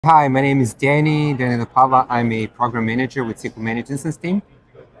Hi, my name is Danny Pava. I'm a program manager with SQL Managed Instance team.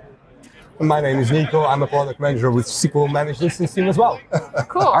 My name is Nico. I'm a product manager with SQL Managed Instance team as well.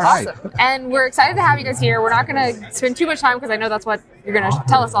 Cool, awesome. And we're excited to have you guys here. We're not going to spend too much time because I know that's what you're going to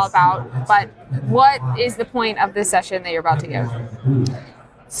tell us all about. But what is the point of this session that you're about to give?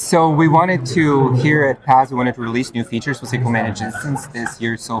 So we wanted to, here at PAS, we wanted to release new features for SQL Managed Instance this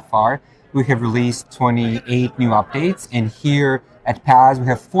year so far. We have released 28 new updates, and here at PAS, we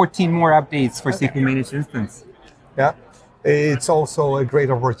have 14 more updates for SQL Managed Instance. Yeah, it's also a great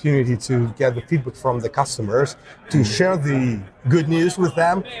opportunity to get the feedback from the customers, to share the good news with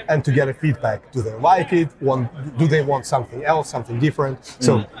them, and to get a feedback. Do they like it? Do they want something else, something different?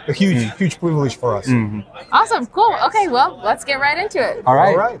 So a huge privilege for us. Awesome, cool. Okay, well, let's get right into it. All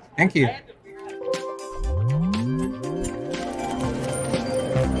right. Thank you.